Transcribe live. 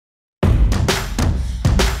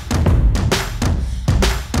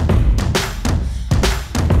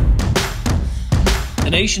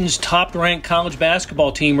The nation's top-ranked college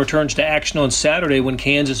basketball team returns to action on Saturday when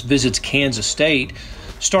Kansas visits Kansas State.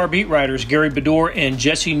 Star beat writers Gary Bedore and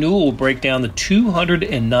Jesse Newell break down the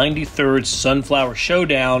 293rd Sunflower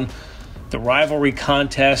Showdown, the rivalry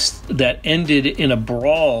contest that ended in a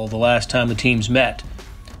brawl the last time the teams met.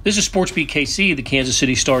 This is SportsBeat KC, the Kansas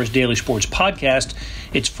City Star's daily sports podcast.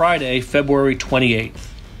 It's Friday, February 28th.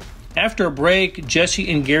 After a break,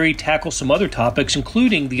 Jesse and Gary tackle some other topics,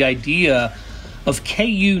 including the idea of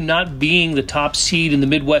KU not being the top seed in the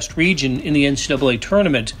Midwest region in the NCAA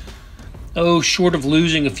tournament. Oh, short of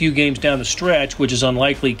losing a few games down the stretch, which is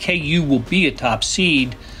unlikely, KU will be a top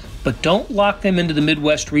seed, but don't lock them into the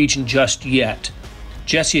Midwest region just yet.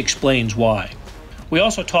 Jesse explains why. We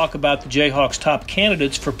also talk about the Jayhawks' top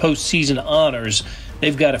candidates for postseason honors.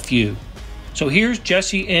 They've got a few. So here's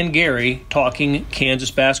Jesse and Gary talking Kansas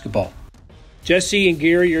basketball. Jesse and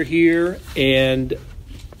Gary are here, and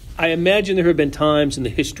I imagine there have been times in the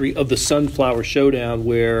history of the Sunflower Showdown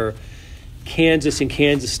where Kansas and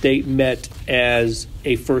Kansas State met as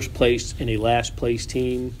a first place and a last place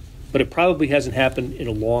team, but it probably hasn't happened in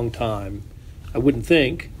a long time. I wouldn't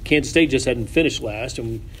think. Kansas State just hadn't finished last,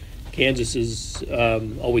 and Kansas is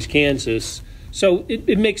always Kansas. So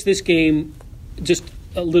it makes this game just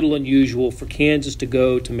a little unusual for Kansas to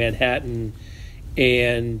go to Manhattan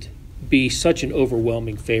and be such an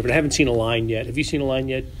overwhelming favorite. I haven't seen a line yet. Have you seen a line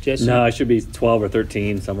yet, Jesse? No, it should be 12 or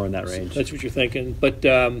 13, somewhere in that range. That's what you're thinking. But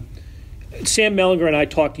Sam Mellinger and I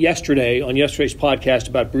talked yesterday on yesterday's podcast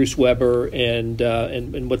about Bruce Weber and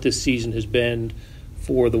what this season has been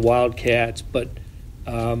for the Wildcats. But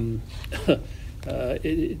one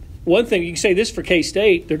thing you can say this for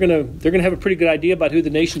K-State, they're gonna have a pretty good idea about who the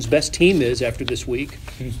nation's best team is after this week,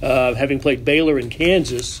 having played Baylor and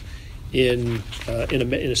Kansas in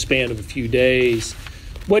a span of a few days.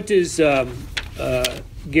 What does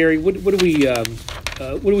Gary? What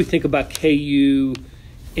do we think about KU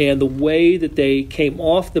and the way that they came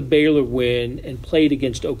off the Baylor win and played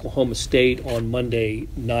against Oklahoma State on Monday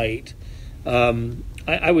night? I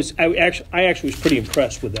actually was pretty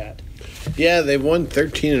impressed with that. Yeah, they've won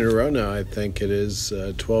 13 in a row now. I think it is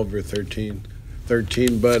 12 or 13,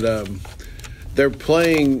 but they're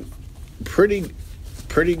playing pretty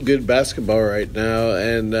good basketball right now.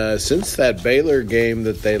 And since that Baylor game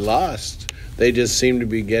that they lost, they just seem to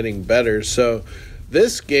be getting better. So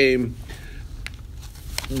this game,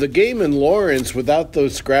 the game in Lawrence, without the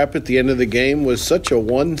scrap at the end of the game, was such a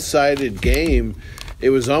one-sided game. It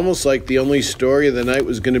was almost like the only story of the night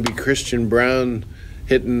was going to be Christian Brown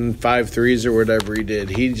hitting 5 threes or whatever he did.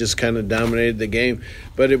 He just kind of dominated the game.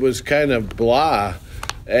 But it was kind of blah.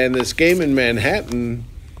 And this game in Manhattan,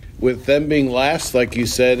 with them being last, like you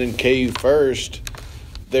said, and KU first,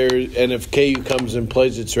 and if KU comes and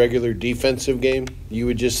plays its regular defensive game, you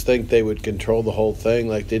would just think they would control the whole thing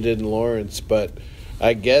like they did in Lawrence. But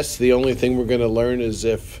I guess the only thing we're going to learn is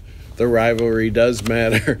if the rivalry does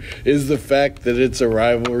matter, is the fact that it's a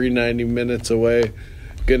rivalry 90 minutes away.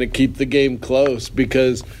 Going to keep the game close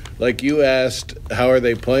because, like you asked, how are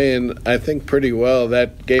they playing? I think pretty well.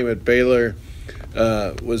 That game at Baylor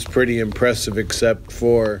was pretty impressive, except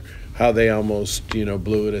for how they almost,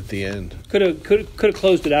 blew it at the end. Could have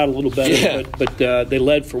closed it out a little better, yeah. but they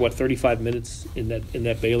led for 35 minutes in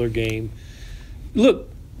that Baylor game. Look,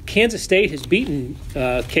 Kansas State has beaten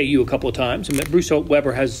KU a couple of times. I mean, Bruce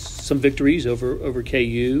Weber has some victories over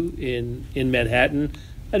KU in Manhattan.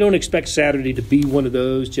 I don't expect Saturday to be one of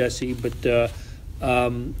those, Jesse, but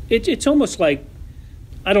it's almost like,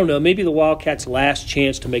 I don't know, maybe the Wildcats' last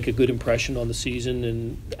chance to make a good impression on the season,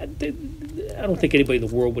 and I don't think anybody in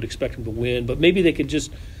the world would expect them to win, but maybe they could just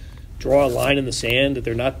draw a line in the sand that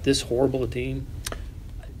they're not this horrible a team.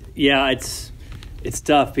 Yeah, it's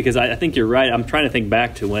tough because I think you're right. I'm trying to think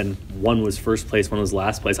back to when one was first place, one was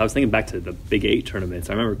last place. I was thinking back to the Big 8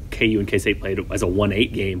 tournaments. I remember KU and K-State played as a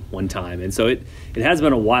 1-8 game one time. And so it has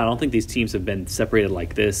been a while. I don't think these teams have been separated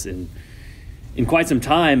like this in quite some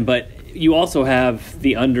time. But you also have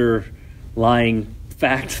the underlying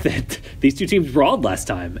fact that these two teams brawled last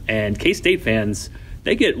time. And K-State fans,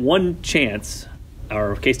 they get one chance,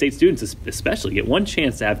 or K-State students especially, get one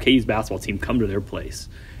chance to have KU's basketball team come to their place.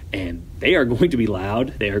 And they are going to be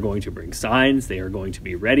loud. They are going to bring signs. They are going to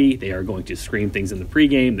be ready. They are going to scream things in the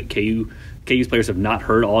pregame that KU's players have not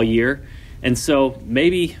heard all year. And so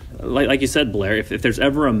maybe, like you said, Blair, if there's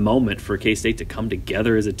ever a moment for K-State to come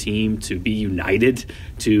together as a team, to be united,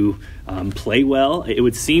 to play well, it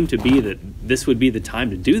would seem to be that this would be the time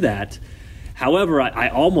to do that. However, I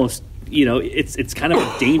almost, it's kind of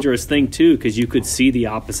a dangerous thing, too, because you could see the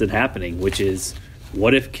opposite happening, which is,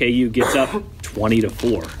 what if KU gets up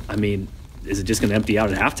 20-4? I mean, is it just going to empty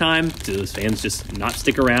out at halftime? Do those fans just not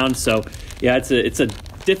stick around? So, yeah, it's a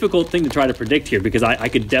difficult thing to try to predict here, because I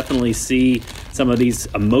could definitely see some of these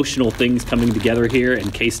emotional things coming together here,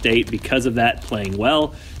 and K-State, because of that, playing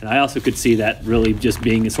well. And I also could see that really just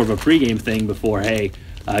being sort of a pregame thing before, hey,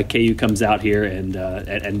 KU comes out here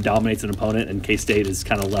and dominates an opponent, and K-State is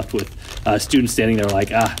kind of left with students standing there like,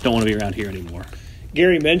 don't want to be around here anymore.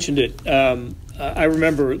 Gary mentioned it. I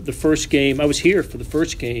remember the first game. I was here for the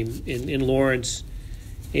first game in Lawrence,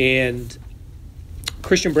 and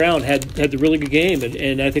Christian Brown had the really good game,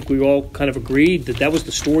 and I think we all kind of agreed that was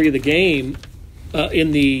the story of the game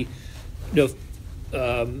in the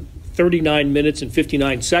 39 minutes and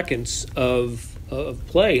 59 seconds of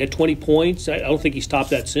play. He had 20 points. I don't think he's topped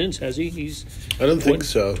that since, has he? I don't think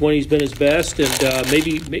so. 20's been his best, and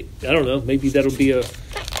maybe I don't know. Maybe that'll be a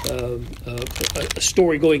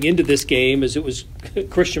story going into this game, as it was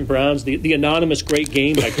Christian Brown's the anonymous great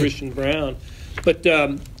game by Christian Brown. But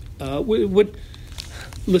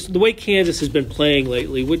listen, the way Kansas has been playing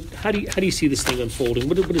lately, how do you see this thing unfolding?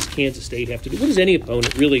 What does Kansas State have to do? What does any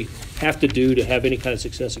opponent really have to do to have any kind of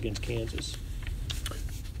success against Kansas?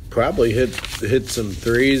 Probably hit some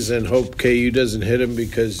threes and hope KU doesn't hit them,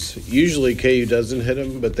 because usually KU doesn't hit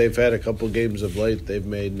them, but they've had a couple games of late they've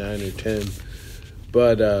made 9 or 10.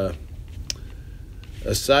 But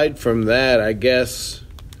aside from that, I guess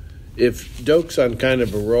if Doak's on kind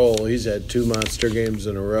of a roll, he's had 2 monster games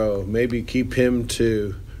in a row, maybe keep him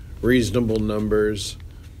to reasonable numbers,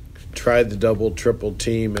 try the double, triple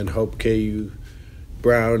team, and hope KU,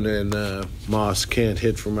 Brown, and Moss can't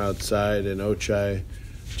hit from outside, and Ochai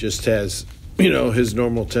just has, his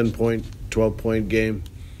normal 10-point, 12-point game,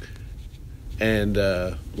 and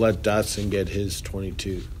let Dotson get his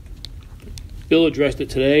 22. Bill addressed it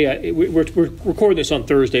today. We're recording this on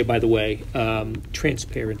Thursday, by the way.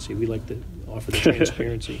 Transparency. We like to offer the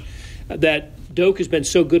transparency. That Doak has been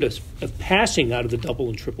so good of passing out of the double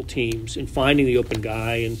and triple teams and finding the open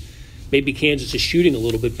guy, and maybe Kansas is shooting a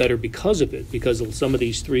little bit better because of it, because of some of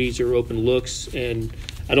these threes are open looks. And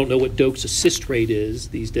I don't know what Doak's assist rate is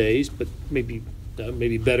these days, but maybe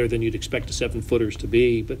better than you'd expect a 7-footers to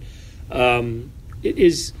be. But it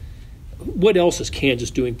is. What else is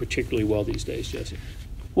Kansas doing particularly well these days, Jesse?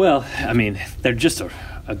 Well, I mean, they're just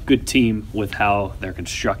a good team with how they're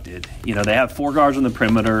constructed. They have 4 guards on the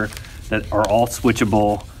perimeter that are all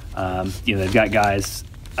switchable. They've got guys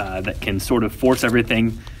that can sort of force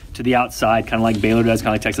everything to the outside, kind of like Baylor does, kind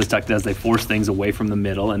of like Texas Tech does. They force things away from the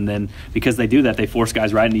middle, and then because they do that, they force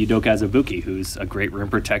guys right into Udoka Azubuike, who's a great rim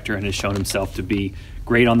protector and has shown himself to be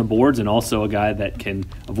great on the boards, and also a guy that can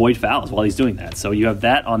avoid fouls while he's doing that. So you have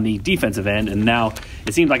that on the defensive end, and now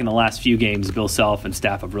it seems like in the last few games, Bill Self and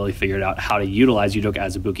staff have really figured out how to utilize Udoka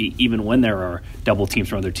Azubuike even when there are double teams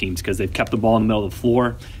from other teams, because they've kept the ball in the middle of the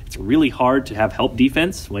floor. It's really hard to have help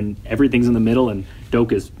defense when everything's in the middle and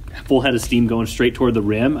Doak is full head of steam going straight toward the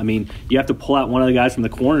rim. I mean, you have to pull out one of the guys from the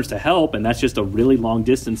corners to help, and that's just a really long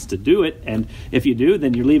distance to do it. And if you do,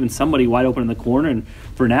 then you're leaving somebody wide open in the corner. And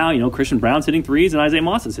for now, Christian Brown's hitting threes and Isaiah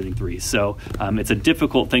Moss is hitting threes. So it's a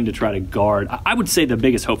difficult thing to try to guard. I would say the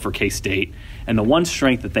biggest hope for K-State, and the one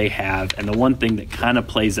strength that they have, and the one thing that kind of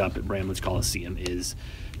plays up at Bramlage Coliseum, is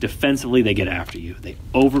defensively, they get after you. They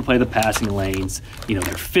overplay the passing lanes. They're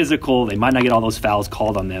physical. They might not get all those fouls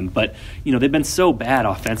called on them, but, they've been so bad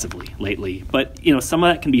offensively lately. But, some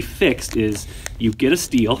of that can be fixed is you get a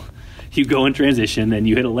steal, you go in transition, and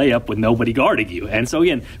you hit a layup with nobody guarding you. And so,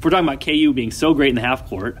 again, if we're talking about KU being so great in the half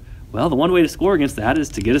court, well, the one way to score against that is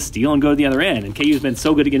to get a steal and go to the other end. And KU's been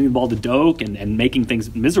so good at getting the ball to Doak and making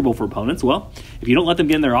things miserable for opponents. Well, if you don't let them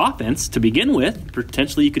get in their offense to begin with,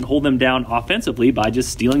 potentially you can hold them down offensively by just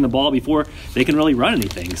stealing the ball before they can really run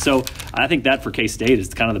anything. So I think that for K-State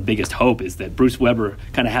is kind of the biggest hope, is that Bruce Weber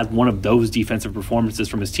kind of has one of those defensive performances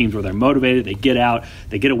from his teams where they're motivated, they get out,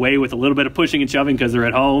 they get away with a little bit of pushing and shoving because they're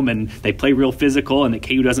at home, and they play real physical, and that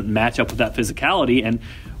KU doesn't match up with that physicality. And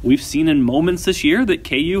we've seen in moments this year that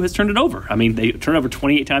KU has turned it over. I mean, they turned over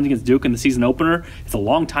 28 times against Duke in the season opener. It's a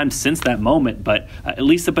long time since that moment, but at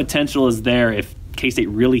least the potential is there if K-State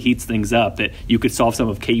really heats things up, that you could solve some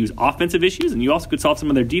of KU's offensive issues, and you also could solve some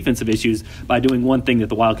of their defensive issues by doing one thing that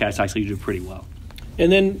the Wildcats actually do pretty well.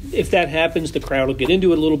 And then if that happens, the crowd will get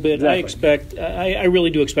into it a little bit. Exactly. I really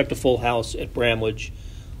do expect a full house at Bramlage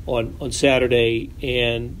on Saturday,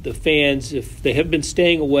 and the fans, if they have been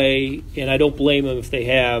staying away, and I don't blame them if they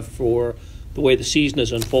have, for the way the season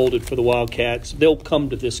has unfolded for the Wildcats, they'll come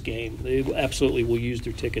to this game. They absolutely will use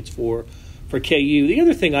their tickets for KU. The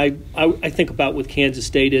other thing I think about with Kansas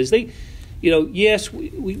State is they, yes,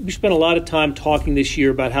 we spent a lot of time talking this year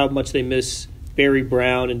about how much they miss Barry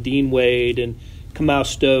Brown and Dean Wade, and Kamau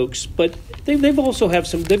Stokes, but they've also have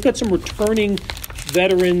some. They've got some returning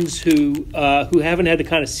veterans who haven't had the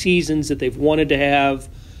kind of seasons that they've wanted to have.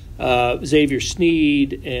 Xavier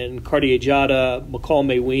Sneed and Cartier Jada, McCall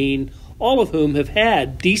Mayween, all of whom have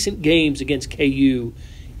had decent games against KU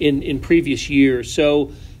in previous years.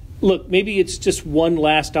 So, look, maybe it's just one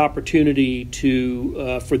last opportunity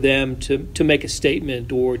for them to make a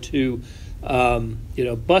statement or to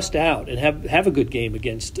bust out and have a good game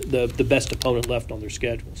against the best opponent left on their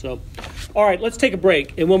schedule. So, all right, let's take a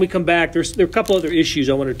break. And when we come back, there are a couple other issues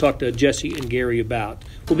I want to talk to Jesse and Gary about.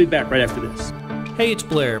 We'll be back right after this. Hey, it's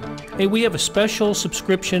Blair. Hey, we have a special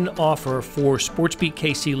subscription offer for SportsBeat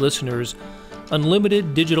KC listeners,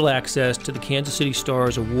 unlimited digital access to the Kansas City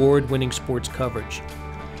Star's award-winning sports coverage.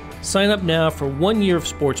 Sign up now for 1 year of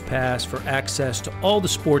Sports Pass for access to all the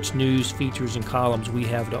sports news, features, and columns we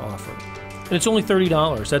have to offer. And it's only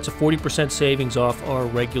 $30. That's a 40% savings off our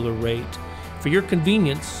regular rate. For your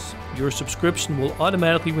convenience, your subscription will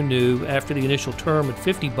automatically renew after the initial term at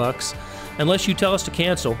 $50 unless you tell us to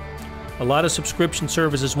cancel. A lot of subscription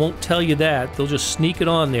services won't tell you that. They'll just sneak it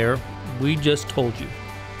on there. We just told you.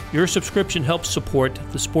 Your subscription helps support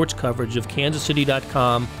the sports coverage of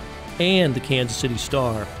kansascity.com and the Kansas City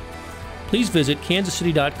Star. Please visit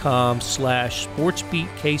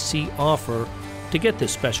kansascity.com/SportsBeatKC offer to get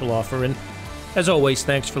this special offer. And as always,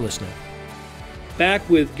 thanks for listening. Back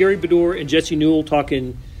with Gary Bedore and Jesse Newell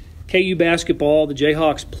talking KU basketball. The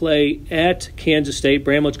Jayhawks play at Kansas State,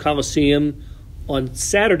 Bramlage Coliseum on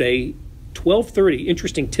Saturday, 12:30.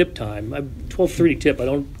 Interesting tip time. 12:30 tip. I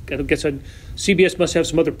don't guess CBS must have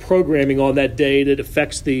some other programming on that day that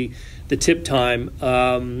affects the tip time.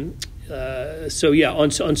 On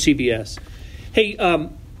CBS. Hey,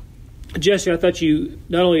 Jesse, I thought you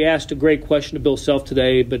not only asked a great question to Bill Self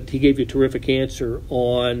today, but he gave you a terrific answer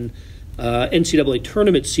on NCAA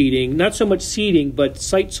tournament seeding. Not so much seeding, but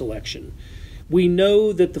site selection. We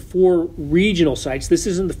know that the 4 regional sites, this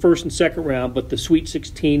isn't the first and second round, but the Sweet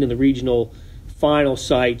 16 and the regional final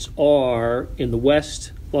sites are in the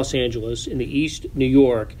West, Los Angeles, in the East, New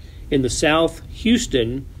York, in the South,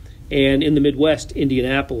 Houston, and in the Midwest,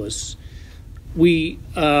 Indianapolis.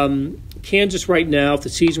 Kansas right now, if the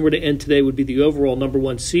season were to end today, would be the overall number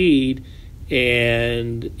 1 seed.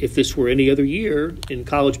 And if this were any other year in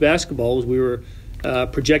college basketball, as we were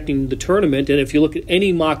projecting the tournament, and if you look at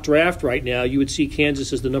any mock draft right now, you would see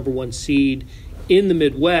Kansas as the number 1 seed in the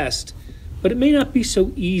Midwest. But it may not be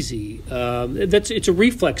so easy. It's a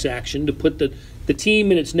reflex action to put the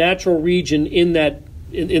team in its natural region in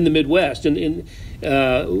the Midwest, and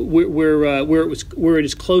where it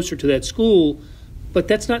is closer to that school. But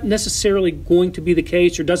that's not necessarily going to be the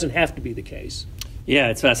case, or doesn't have to be the case. Yeah,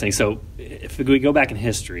 it's fascinating. So if we go back in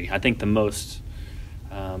history, I think the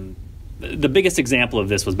biggest example of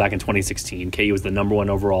this was back in 2016. KU was the number 1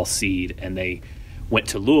 overall seed, and they went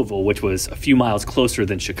to Louisville, which was a few miles closer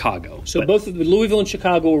than Chicago. So both of the Louisville and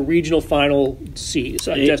Chicago were regional final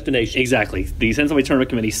destinations. Exactly. The NCAA Tournament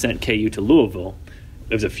Committee sent KU to Louisville.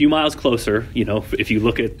 It was a few miles closer, if you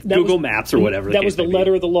look at Google Maps or whatever. That was the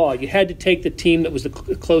letter of the law. You had to take the team that was the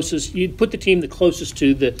closest. You'd put the team the closest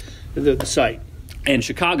to the site. And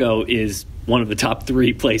Chicago is one of the top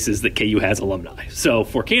 3 places that KU has alumni. So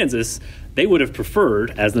for Kansas, they would have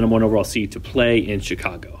preferred, as the number 1 overall seed, to play in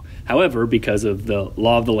Chicago. However, because of the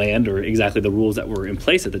law of the land, or exactly the rules that were in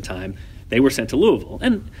place at the time, they were sent to Louisville.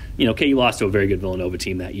 And, KU lost to a very good Villanova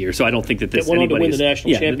team that year. So I don't think that this went on to win the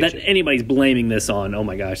national championship. That anybody's blaming this on, oh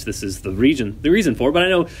my gosh, this is the reason for it. But I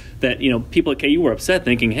know that, people at KU were upset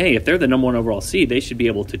thinking, hey, if they're the number 1 overall seed, they should be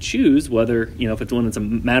able to choose whether, if it's one that's a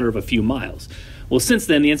matter of a few miles. Well, since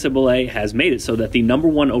then, the NCAA has made it so that the number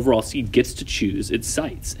 1 overall seed gets to choose its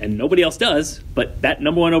sites, and nobody else does, but that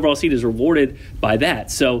number 1 overall seed is rewarded by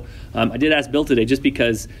that. So I did ask Bill today, just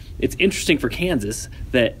because it's interesting for Kansas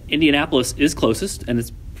that Indianapolis is closest, and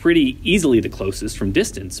it's pretty easily the closest from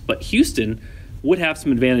distance, but Houston would have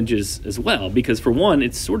some advantages as well, because for one,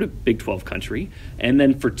 it's sort of Big 12 country, and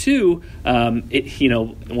then for two,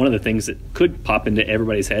 one of the things that could pop into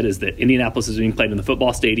everybody's head is that Indianapolis is being played in the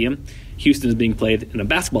football stadium, Houston is being played in a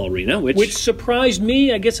basketball arena, which surprised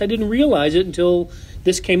me. I guess I didn't realize it until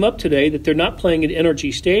this came up today, that they're not playing at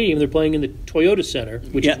NRG Stadium, they're playing in the Toyota Center,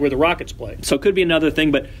 which is where the Rockets play. So it could be another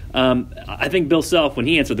thing, but I think Bill Self, when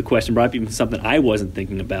he answered the question, brought up even something I wasn't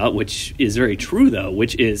thinking about, which is very true, though,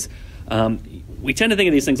 which is we tend to think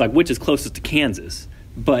of these things like which is closest to Kansas.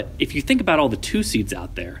 But if you think about all the 2 seeds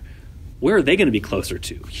out there, where are they going to be closer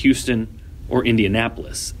to, Houston or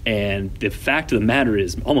Indianapolis? And the fact of the matter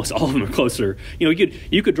is almost all of them are closer.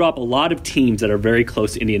 You could drop a lot of teams that are very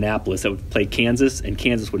close to Indianapolis that would play Kansas, and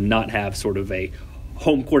Kansas would not have sort of a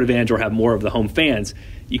home court advantage or have more of the home fans.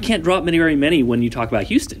 You can't drop very many when you talk about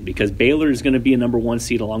Houston, because Baylor is going to be a number 1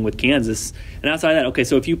 seed along with Kansas. And outside of that, okay,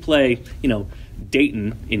 so if you play,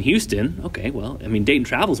 Dayton in Houston, okay, well, I mean, Dayton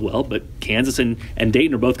travels well, but Kansas and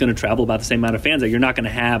Dayton are both going to travel about the same amount of fans. You're not going to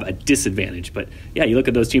have a disadvantage. But, yeah, you look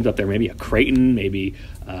at those teams up there, maybe a Creighton, maybe,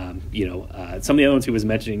 some of the other ones he was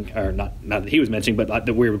mentioning, or not that he was mentioning, but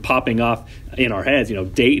that we were popping off in our heads,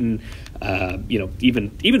 Dayton,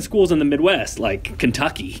 even schools in the Midwest like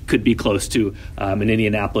Kentucky could be close to in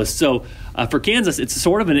Indianapolis. So for Kansas, it's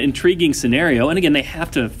sort of an intriguing scenario. And, again, they have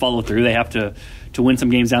to follow through. They have to win some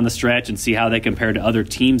games down the stretch and see how they compare to other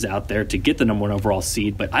teams out there to get the number 1 overall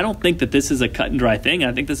seed. But I don't think that this is a cut and dry thing.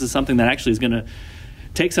 I think this is something that actually is going to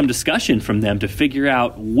take some discussion from them to figure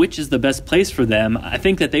out which is the best place for them. I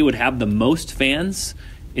think that they would have the most fans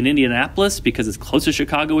in Indianapolis because it's close to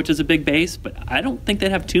Chicago, which is a big base, but I don't think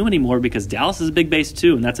they'd have too many more because Dallas is a big base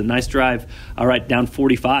too, and that's a nice drive, down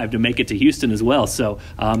 45 to make it to Houston as well. So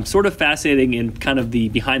sort of fascinating in kind of the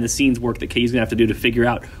behind-the-scenes work that KU's going to have to do to figure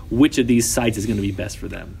out which of these sites is going to be best for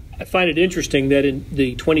them. I find it interesting that in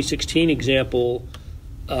the 2016 example,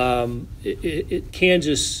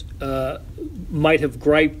 Kansas might have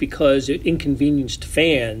griped because it inconvenienced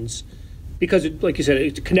fans, because, like you said,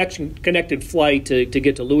 it's a connected flight to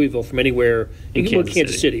get to Louisville from anywhere in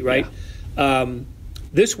Kansas City, right? Yeah.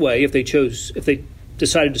 This way, if they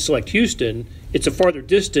decided to select Houston, it's a farther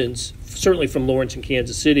distance, certainly from Lawrence and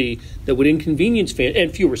Kansas City, that would inconvenience fans,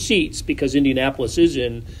 and fewer seats because Indianapolis is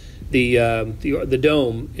in the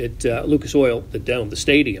dome at Lucas Oil, the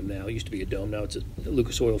stadium now. It used to be a dome, now it's a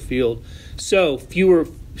Lucas Oil Field. So fewer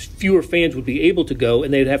fans would be able to go,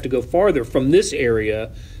 and they'd have to go farther from this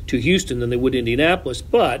area to Houston than they would Indianapolis.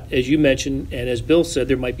 But as you mentioned, and as Bill said,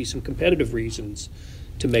 there might be some competitive reasons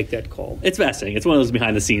to make that call. It's fascinating. It's one of those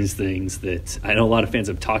behind-the-scenes things that I know a lot of fans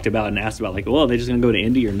have talked about and asked about, like, well, are they just going to go to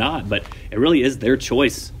Indy or not? But it really is their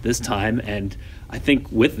choice this time, and I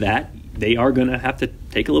think with that, they are going to have to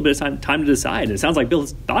take a little bit of time to decide. And it sounds like Bill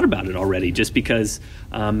has thought about it already, just because,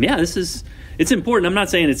 it's important. I'm not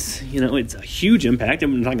saying it's a huge impact.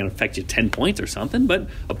 I'm not going to affect you 10 points or something, but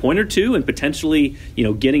a point or two, and potentially,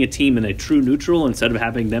 getting a team in a true neutral instead of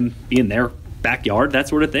having them be in their backyard, that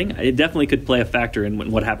sort of thing. It definitely could play a factor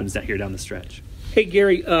in what happens here down the stretch. Hey,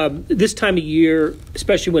 Gary, this time of year,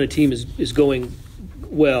 especially when a team is going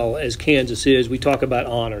well, as Kansas is, we talk about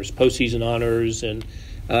honors, postseason honors, and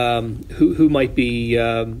who might be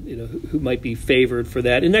who might be favored for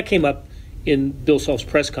that. And that came up in Bill Self's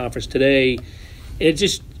press conference today. It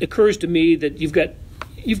just occurs to me that you've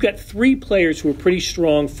got 3 players who are pretty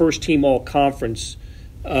strong first-team all-conference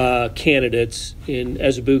candidates in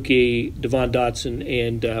Azubuike, Devon Dotson,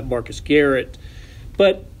 and Marcus Garrett.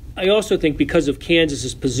 But I also think because of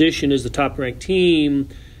Kansas's position as the top-ranked team,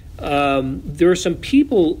 there are some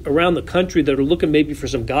people around the country that are looking maybe for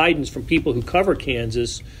some guidance from people who cover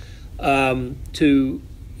Kansas to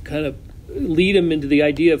kind of lead them into the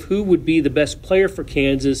idea of who would be the best player for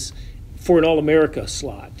Kansas for an All-America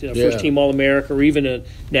slot, first-team All-America, or even a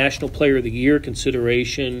National Player of the Year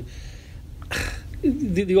consideration.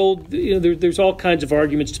 There's all kinds of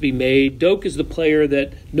arguments to be made. Doak is the player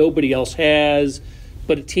that nobody else has,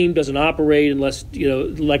 but a team doesn't operate unless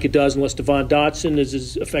like it does unless Devon Dotson is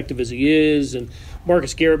as effective as he is, and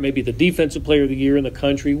Marcus Garrett may be the defensive player of the year in the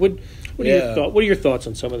country. What are your thoughts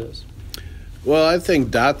on some of this? Well, I think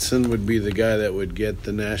Dotson would be the guy that would get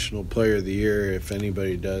the National Player of the Year if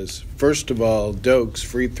anybody does. First of all, Doak's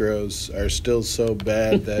free throws are still so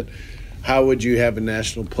bad that how would you have a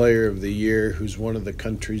National Player of the Year who's one of the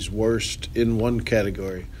country's worst in one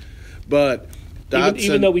category? But Dotson,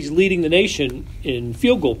 even though he's leading the nation in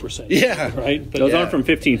field goal percentage. Yeah. Right? But those aren't from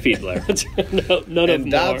 15 feet, Blair. None of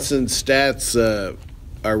them Dotson's stats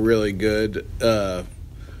are really good.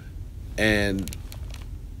 And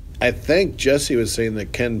I think Jesse was saying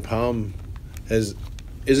that Ken Palm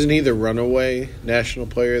isn't he the runaway National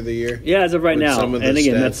Player of the Year? Yeah, as of right now. And again,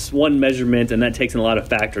 stats? That's one measurement, and that takes in a lot of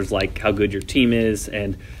factors like how good your team is,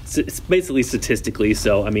 and it's basically statistically.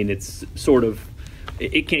 So, I mean, it's sort of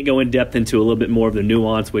it can't go in depth into a little bit more of the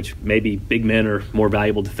nuance, which maybe big men are more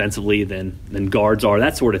valuable defensively than guards are,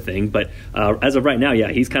 that sort of thing. But as of right now, yeah,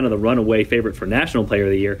 he's kind of the runaway favorite for National Player of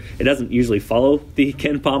the Year. It doesn't usually follow the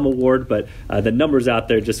Ken Palm Award, but the numbers out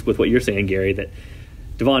there, just with what you're saying, Gary, that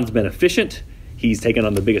Devon's been efficient. He's taken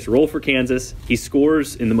on the biggest role for Kansas. He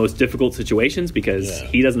scores in the most difficult situations because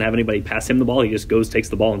he doesn't have anybody pass him the ball. He just goes, takes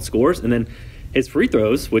the ball, and scores. And then his free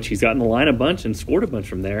throws, which he's gotten the line a bunch and scored a bunch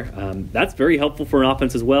from there, that's very helpful for an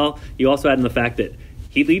offense as well. You also add in the fact that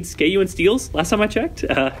he leads KU in steals last time I checked.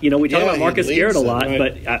 We talk about Marcus Garrett a lot,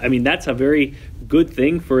 but I mean, that's a very good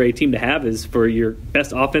thing for a team to have is for your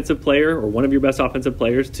best offensive player or one of your best offensive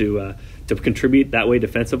players to contribute that way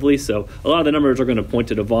defensively. So a lot of the numbers are going to point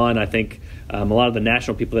to Devon. I think a lot of the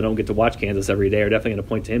national people that don't get to watch Kansas every day are definitely going to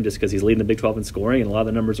point to him just because he's leading the Big 12 in scoring, and a lot of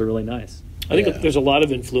the numbers are really nice. I think there's a lot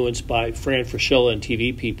of influence by Fran Fraschilla and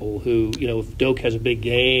TV people who, if Doak has a big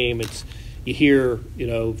game, you hear,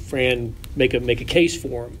 Fran make a case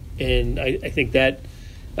for him, and I think that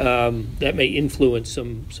may influence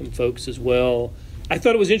some folks as well. I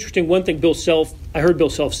thought it was interesting. One thing I heard Bill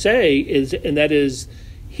Self say is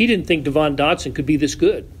he didn't think Devon Dotson could be this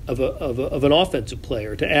good of an offensive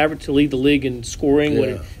player to lead the league in scoring.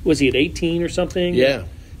 Yeah. Was he at 18 or something? Yeah.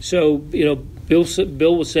 So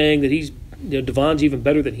Bill was saying that Devon's even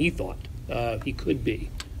better than he thought he could be.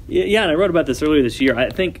 Yeah, and I wrote about this earlier this year. I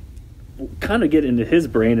think we'll kind of get into his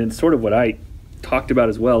brain, and sort of what I talked about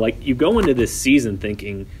as well. Like, you go into this season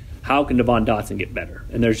thinking, how can Devon Dotson get better?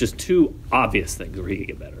 And there's just two obvious things where he could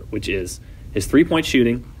get better, which is his three-point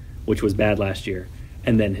shooting, which was bad last year,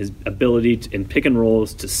 and then his ability in pick and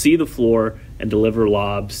rolls to see the floor and deliver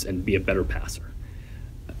lobs and be a better passer.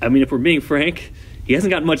 I mean, if we're being frank, he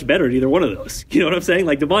hasn't gotten much better at either one of those. You know what I'm saying?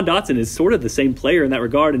 Like, Devon Dotson is sort of the same player in that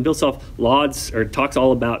regard, and Bill Self talks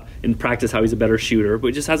all about in practice how he's a better shooter, but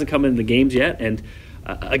it just hasn't come into the games yet. And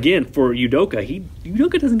again, for Udoka,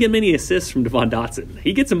 Udoka doesn't get many assists from Devon Dotson.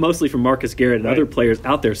 He gets them mostly from Marcus Garrett and other players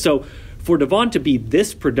out there. So for Devon to be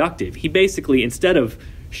this productive, he basically, instead of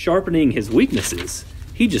sharpening his weaknesses,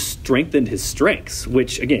 he just strengthened his strengths,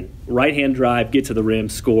 which, again, right-hand drive, get to the rim,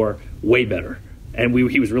 score, way better. And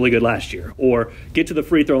he was really good last year. Or get to the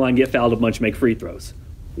free throw line, get fouled a bunch, make free throws.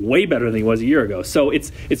 Way better than he was a year ago. So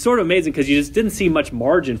it's sort of amazing because you just didn't see much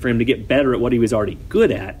margin for him to get better at what he was already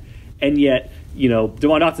good at. And yet,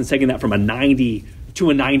 Devon Dotson's taking that from a 90 to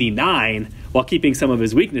a 99 while keeping some of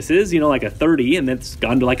his weaknesses, like a 30, and that's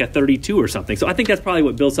gone to like a 32 or something. So I think that's probably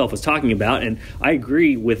what Bill Self was talking about, and I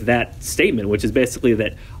agree with that statement, which is basically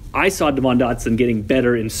that I saw Devon Dotson getting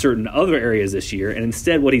better in certain other areas this year, and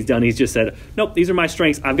instead what he's done, he's just said, nope, these are my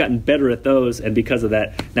strengths. I've gotten better at those, and because of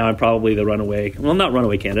that, now I'm probably the not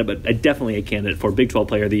runaway candidate, but definitely a candidate for Big 12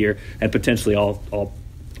 Player of the Year and potentially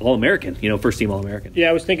All-American, first-team All-American. Yeah,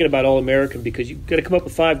 I was thinking about All-American because you've got to come up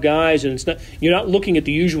with 5 guys, and you're not looking at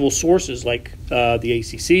the usual sources like the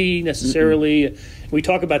ACC necessarily. Mm-hmm. We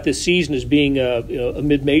talk about this season as being a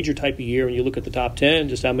mid-major type of year, and you look at the top 10,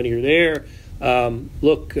 just how many are there. And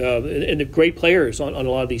they're great players on a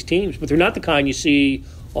lot of these teams, but they're not the kind you see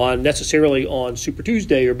necessarily on Super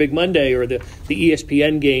Tuesday or Big Monday or the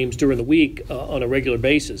ESPN games during the week on a regular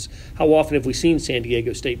basis. How often have we seen San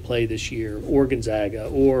Diego State play this year, or Gonzaga,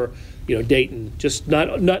 or Dayton? Just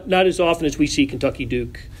not as often as we see Kentucky,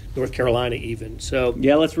 Duke, North Carolina even. So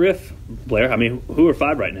yeah, let's riff, Blair. I mean, who are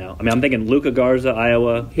 5 right now? I mean, I'm thinking Luka Garza,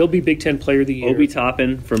 Iowa. He'll be Big Ten Player of the Year. Obi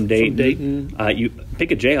Toppin from Dayton. You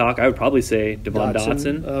pick a Jayhawk. I would probably say Devon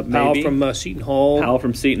Dotson. Powell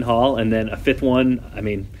from Seton Hall. And then a 5th one. I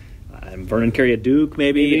mean, Vernon Carey at Duke,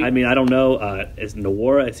 maybe. I mean, I don't know. Is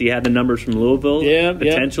Nawara? Has he had the numbers from Louisville? Yeah,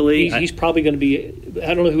 potentially. Yeah. He's probably going to be.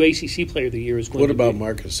 I don't know who ACC Player of the Year is going to be. What about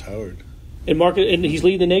Marcus Howard? And he's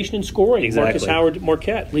leading the nation in scoring. Exactly. Marcus Howard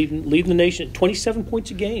Marquette leading the nation at 27 points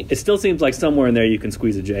a game. It still seems like somewhere in there you can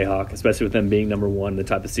squeeze a Jayhawk, especially with them being number 1, the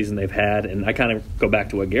type of season they've had. And I kind of go back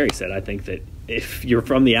to what Gary said. I think that if you're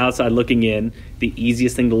from the outside looking in, the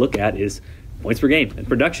easiest thing to look at is points per game and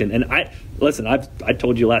production. And I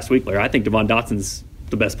told you last week, Blair, I think Devon Dotson's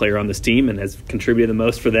the best player on this team and has contributed the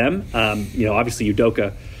most for them. Obviously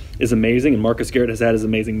Udoka is amazing, and Marcus Garrett has had his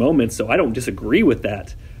amazing moments, so I don't disagree with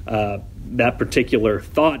that particular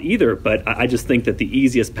thought either, but I just think that the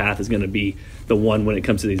easiest path is going to be the one when it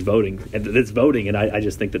comes to these voting. And I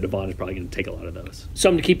just think that Devon is probably going to take a lot of those.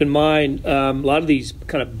 Something to keep in mind, a lot of these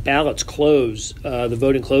kind of ballots close, the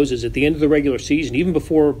voting closes at the end of the regular season, even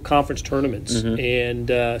before conference tournaments. Mm-hmm.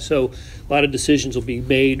 And so a lot of decisions will be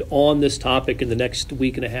made on this topic in the next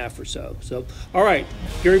week and a half or so. So, all right,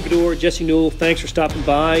 Gary Bedore, Jesse Newell, thanks for stopping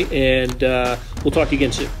by, and we'll talk to you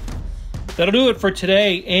again soon. That'll do it for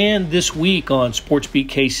today and this week on SportsBeat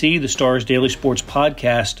KC, the Stars Daily Sports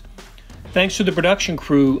Podcast. Thanks to the production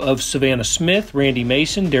crew of Savannah Smith, Randy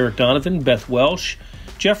Mason, Derek Donovan, Beth Welsh,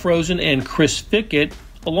 Jeff Rosen, and Chris Fickett,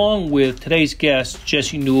 along with today's guests,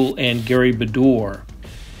 Jesse Newell and Gary Bedore.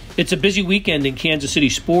 It's a busy weekend in Kansas City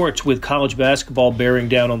sports with college basketball bearing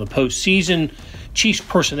down on the postseason, Chiefs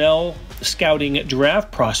personnel, scouting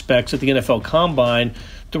draft prospects at the NFL Combine,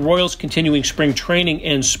 the Royals continuing spring training,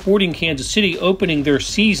 and Sporting Kansas City opening their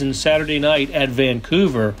season Saturday night at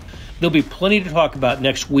Vancouver. There'll be plenty to talk about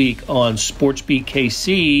next week on SportsBeat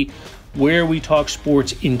KC, where we talk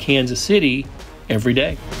sports in Kansas City every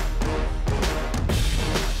day.